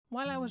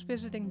While I was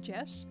visiting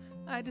Jess,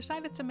 I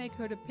decided to make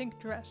her the pink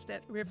dress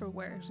that River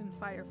wears in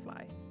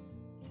Firefly.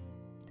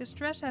 This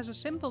dress has a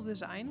simple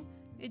design,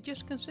 it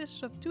just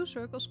consists of 2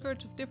 circle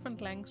skirts of different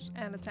lengths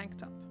and a tank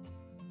top.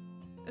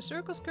 A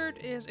circle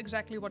skirt is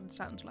exactly what it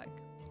sounds like.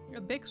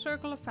 A big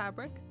circle of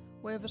fabric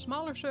with a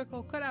smaller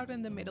circle cut out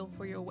in the middle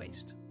for your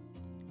waist.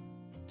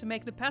 To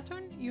make the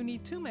pattern you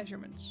need 2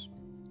 measurements,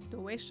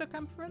 the waist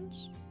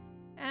circumference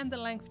and the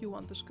length you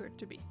want the skirt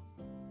to be.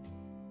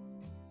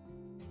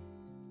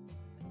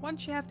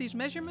 Once you have these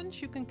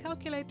measurements, you can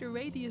calculate the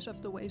radius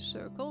of the waist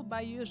circle by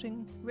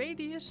using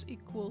radius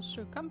equals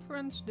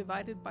circumference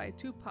divided by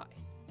 2 pi.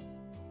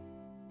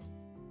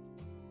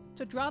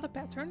 To draw the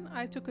pattern,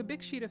 I took a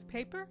big sheet of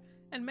paper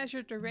and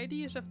measured the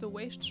radius of the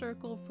waist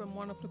circle from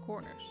one of the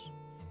corners.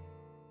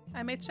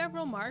 I made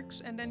several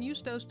marks and then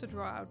used those to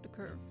draw out the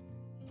curve.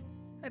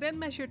 I then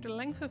measured the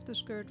length of the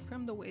skirt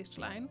from the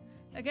waistline,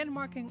 again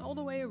marking all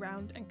the way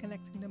around and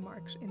connecting the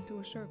marks into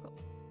a circle.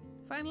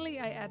 Finally,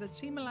 I added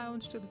seam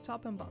allowance to the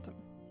top and bottom.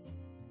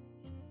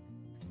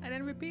 I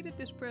then repeated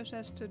this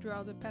process to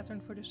draw the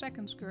pattern for the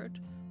second skirt,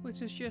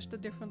 which is just a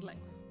different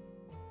length.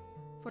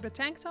 For the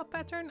tank top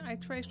pattern, I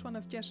traced one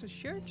of Jess's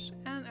shirts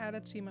and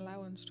added seam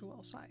allowance to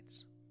all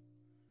sides.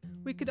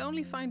 We could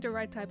only find the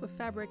right type of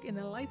fabric in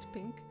a light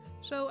pink,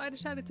 so I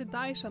decided to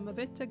dye some of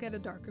it to get a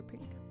darker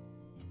pink.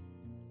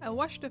 I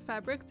washed the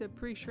fabric to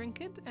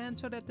pre-shrink it and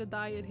so that the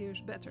dye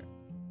adheres better.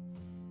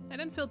 I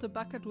then filled the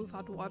bucket with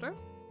hot water,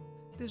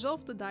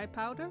 dissolved the dye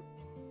powder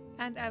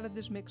and added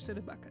this mix to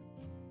the bucket.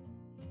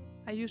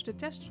 I used a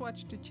test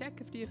swatch to check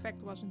if the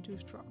effect wasn't too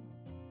strong.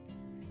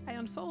 I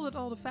unfolded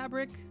all the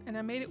fabric and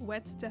I made it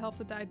wet to help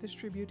the dye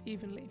distribute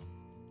evenly.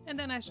 And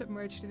then I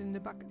submerged it in the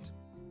bucket.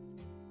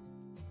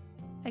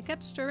 I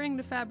kept stirring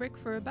the fabric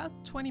for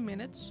about 20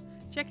 minutes,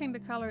 checking the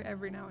color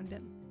every now and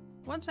then.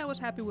 Once I was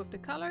happy with the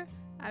color,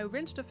 I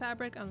rinsed the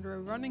fabric under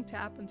a running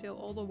tap until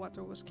all the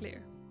water was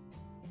clear.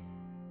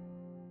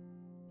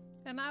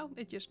 And now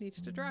it just needs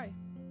to dry.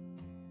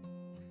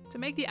 To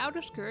make the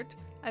outer skirt,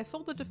 I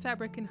folded the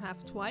fabric in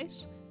half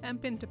twice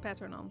and pinned the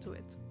pattern onto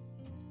it.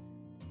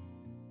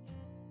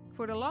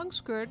 For the long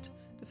skirt,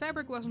 the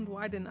fabric wasn't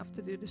wide enough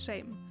to do the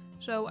same,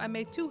 so I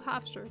made 2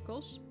 half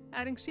circles,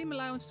 adding seam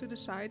allowance to the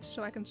sides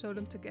so I can sew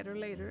them together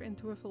later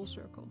into a full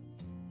circle.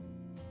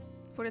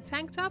 For the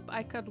tank top,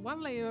 I cut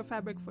 1 layer of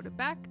fabric for the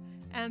back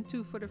and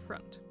 2 for the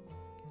front.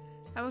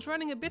 I was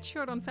running a bit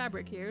short on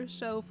fabric here,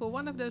 so for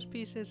one of those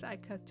pieces I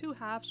cut 2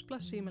 halves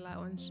plus seam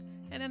allowance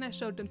and then I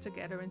sewed them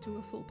together into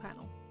a full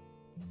panel.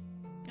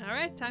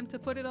 Alright, time to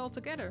put it all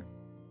together.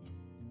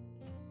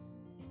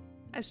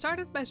 I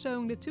started by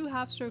sewing the 2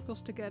 half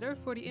circles together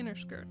for the inner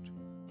skirt.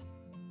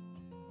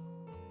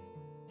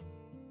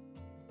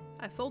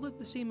 I folded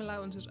the seam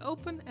allowances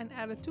open and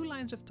added 2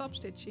 lines of top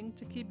stitching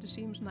to keep the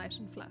seams nice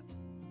and flat.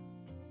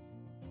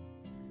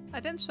 I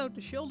then sewed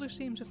the shoulder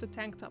seams of the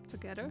tank top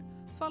together,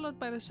 followed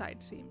by the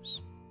side seams.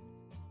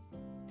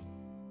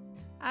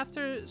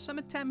 After some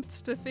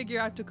attempts to figure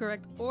out the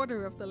correct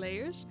order of the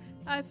layers,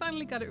 I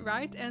finally got it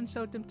right and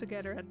sewed them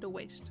together at the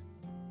waist.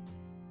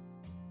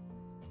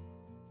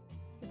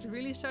 It's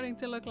really starting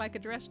to look like a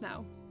dress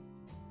now.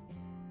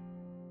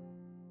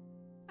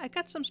 I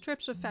cut some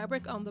strips of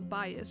fabric on the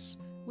bias,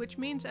 which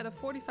means at a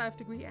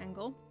 45-degree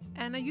angle,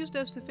 and I used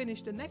those to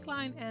finish the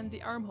neckline and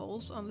the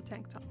armholes on the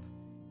tank top.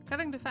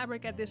 Cutting the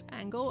fabric at this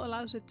angle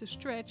allows it to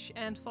stretch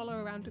and follow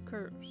around the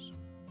curves.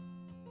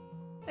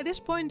 At this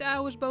point I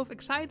was both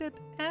excited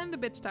and a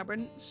bit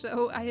stubborn,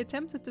 so I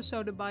attempted to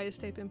sew the bias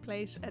tape in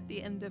place at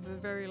the end of a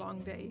very long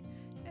day,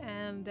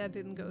 and that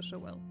didn't go so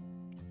well.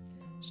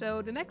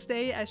 So the next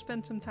day I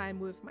spent some time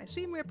with my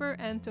seam ripper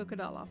and took it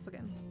all off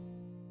again.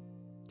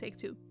 Take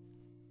 2.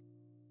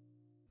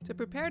 To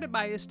prepare the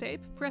bias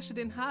tape, press it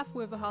in half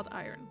with a hot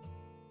iron.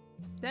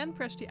 Then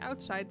press the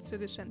outside to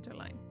the center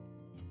line.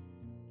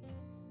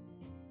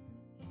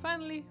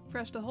 Finally,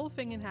 press the whole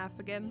thing in half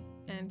again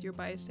and your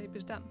bias tape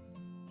is done.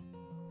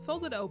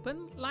 Fold it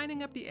open,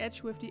 lining up the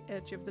edge with the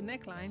edge of the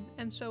neckline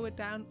and sew it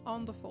down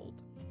on the fold.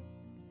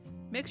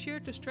 Make sure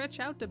to stretch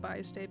out the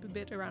bias tape a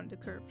bit around the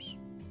curves.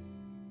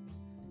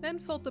 Then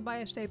fold the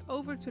bias tape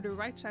over to the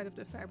right side of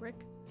the fabric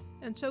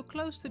and sew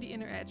close to the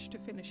inner edge to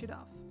finish it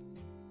off.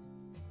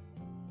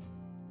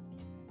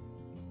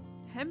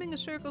 Hemming a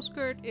circle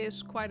skirt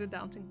is quite a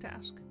daunting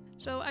task,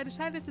 so I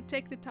decided to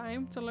take the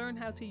time to learn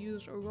how to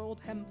use a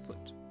rolled hem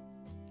foot.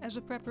 As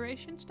a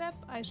preparation step,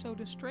 I sewed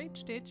a straight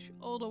stitch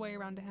all the way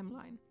around the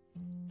hemline.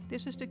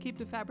 This is to keep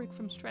the fabric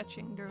from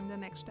stretching during the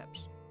next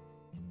steps.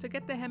 To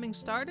get the hemming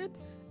started,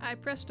 I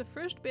pressed the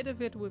first bit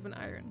of it with an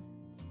iron.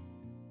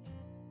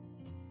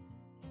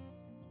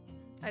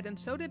 I then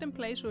sewed it in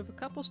place with a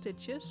couple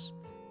stitches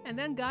and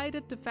then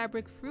guided the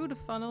fabric through the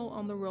funnel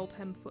on the rolled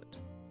hem foot.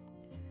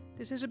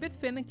 This is a bit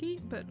finicky,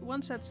 but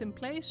once that's in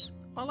place,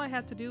 all I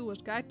had to do was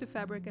guide the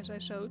fabric as I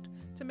sewed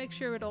to make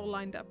sure it all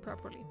lined up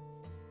properly.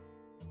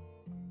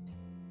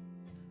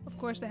 Of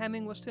course the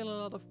hemming was still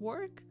a lot of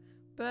work,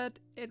 but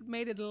it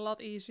made it a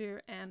lot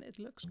easier and it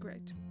looks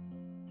great.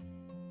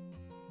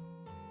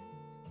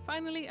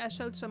 Finally, I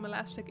sewed some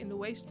elastic in the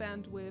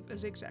waistband with a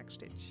zigzag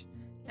stitch,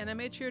 and I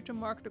made sure to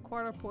mark the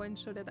quarter point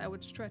so that I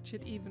would stretch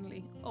it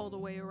evenly all the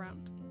way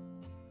around.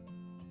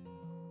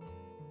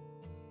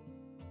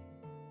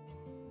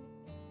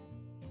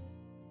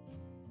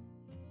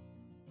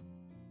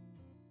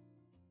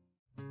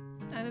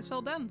 And it's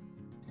all done!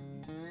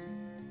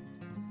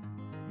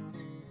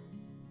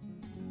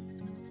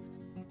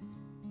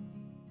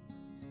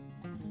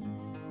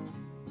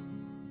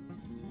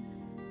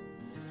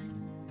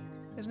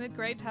 Isn't it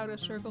great how the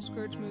circle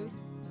skirts move?